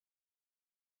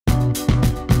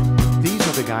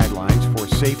guidelines for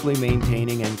safely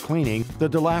maintaining and cleaning the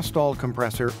Delastall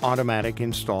Kompressor Automatic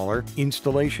Installer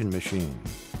installation machine.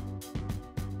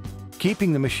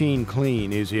 Keeping the machine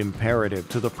clean is imperative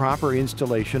to the proper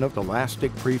installation of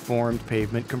elastic preformed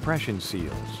pavement compression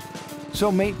seals, so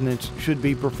maintenance should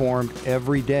be performed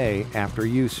every day after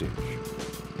usage.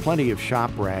 Plenty of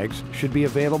shop rags should be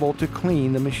available to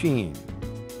clean the machine.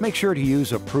 Make sure to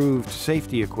use approved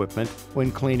safety equipment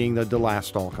when cleaning the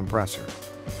Delastall compressor.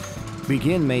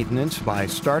 Begin maintenance by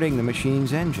starting the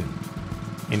machine's engine.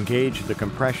 Engage the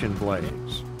compression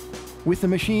blades. With the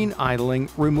machine idling,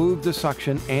 remove the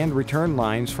suction and return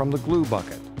lines from the glue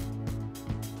bucket.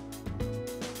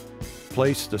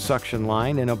 Place the suction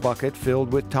line in a bucket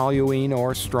filled with toluene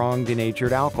or strong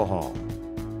denatured alcohol.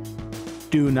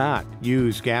 Do not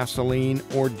use gasoline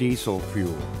or diesel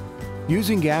fuel.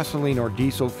 Using gasoline or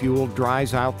diesel fuel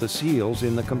dries out the seals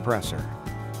in the compressor.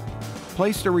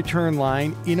 Place the return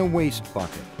line in a waste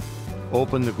bucket.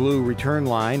 Open the glue return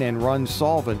line and run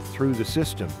solvent through the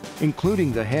system,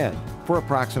 including the head, for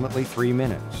approximately 3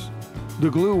 minutes. The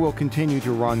glue will continue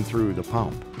to run through the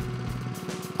pump.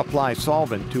 Apply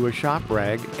solvent to a shop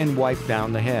rag and wipe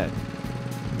down the head.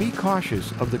 Be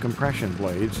cautious of the compression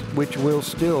blades, which will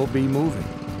still be moving.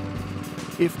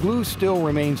 If glue still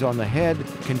remains on the head,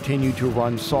 continue to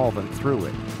run solvent through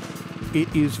it.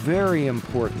 It is very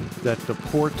important that the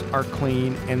ports are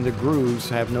clean and the grooves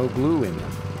have no glue in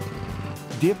them.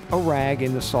 Dip a rag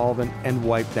in the solvent and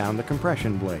wipe down the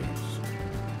compression blades.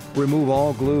 Remove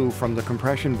all glue from the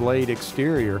compression blade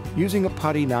exterior using a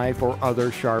putty knife or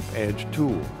other sharp-edged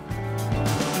tool.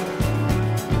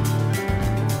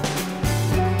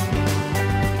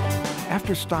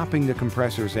 After stopping the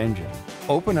compressor's engine,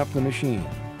 open up the machine.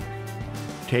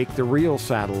 Take the reel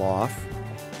saddle off.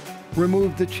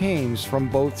 Remove the chains from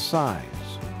both sides.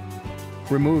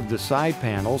 Remove the side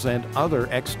panels and other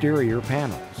exterior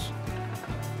panels.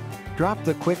 Drop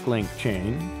the quick link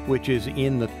chain, which is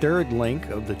in the third link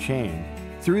of the chain,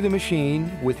 through the machine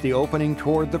with the opening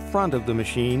toward the front of the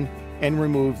machine and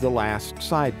remove the last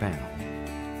side panel.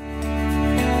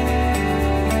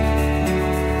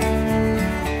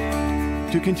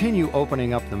 To continue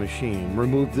opening up the machine,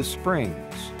 remove the springs.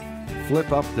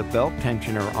 Flip up the belt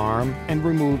tensioner arm and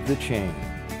remove the chain.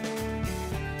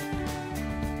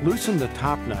 Loosen the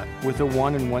top nut with a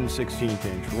 1 1/16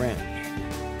 inch wrench.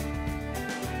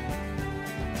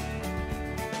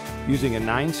 Using a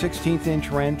 9/16 inch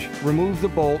wrench, remove the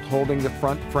bolt holding the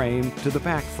front frame to the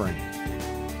back frame.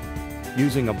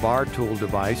 Using a bar tool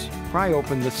device, pry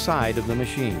open the side of the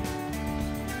machine.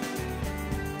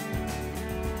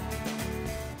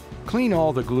 Clean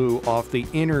all the glue off the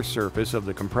inner surface of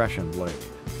the compression blade.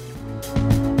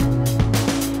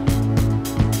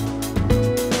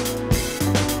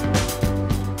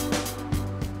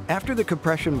 After the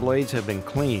compression blades have been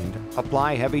cleaned,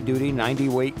 apply heavy-duty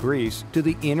 90-weight grease to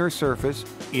the inner surface,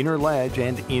 inner ledge,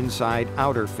 and inside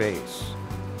outer face.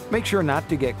 Make sure not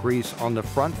to get grease on the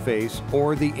front face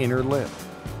or the inner lip.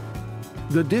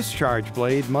 The discharge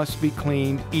blade must be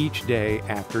cleaned each day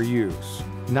after use.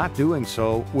 Not doing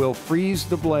so will freeze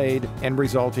the blade and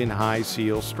result in high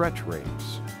seal stretch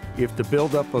rates. If the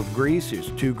buildup of grease is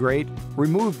too great,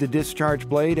 remove the discharge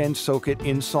blade and soak it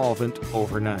in solvent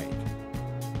overnight.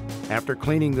 After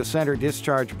cleaning the center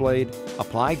discharge blade,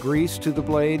 apply grease to the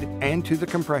blade and to the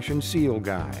compression seal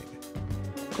guide.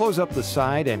 Close up the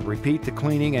side and repeat the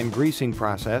cleaning and greasing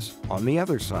process on the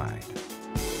other side.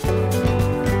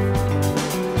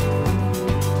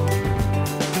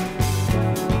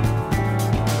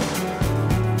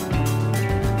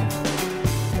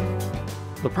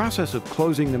 The process of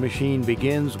closing the machine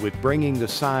begins with bringing the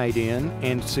side in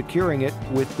and securing it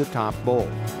with the top bolt.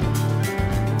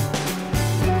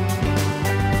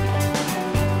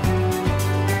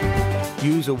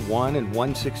 Use a 1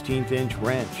 1/16 inch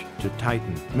wrench to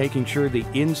tighten, making sure the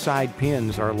inside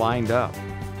pins are lined up.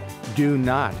 Do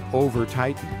not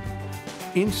over-tighten.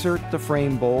 Insert the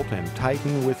frame bolt and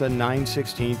tighten with a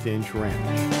 9/16 inch wrench.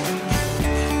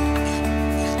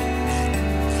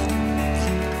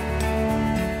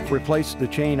 Replace the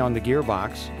chain on the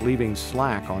gearbox, leaving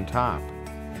slack on top.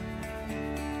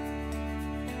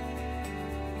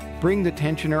 Bring the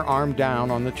tensioner arm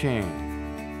down on the chain.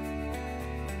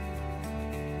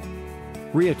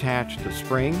 Reattach the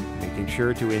spring, making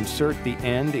sure to insert the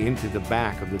end into the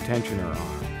back of the tensioner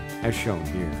arm, as shown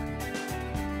here.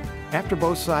 After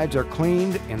both sides are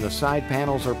cleaned and the side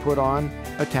panels are put on,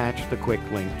 attach the quick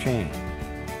link chain.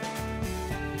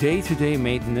 Day-to-day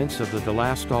maintenance of the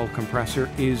Delastall compressor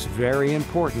is very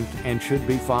important and should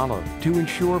be followed to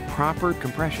ensure proper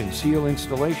compression seal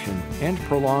installation and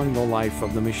prolong the life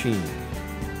of the machine.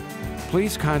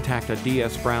 Please contact a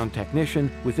DS Brown technician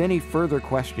with any further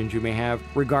questions you may have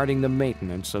regarding the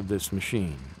maintenance of this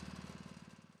machine.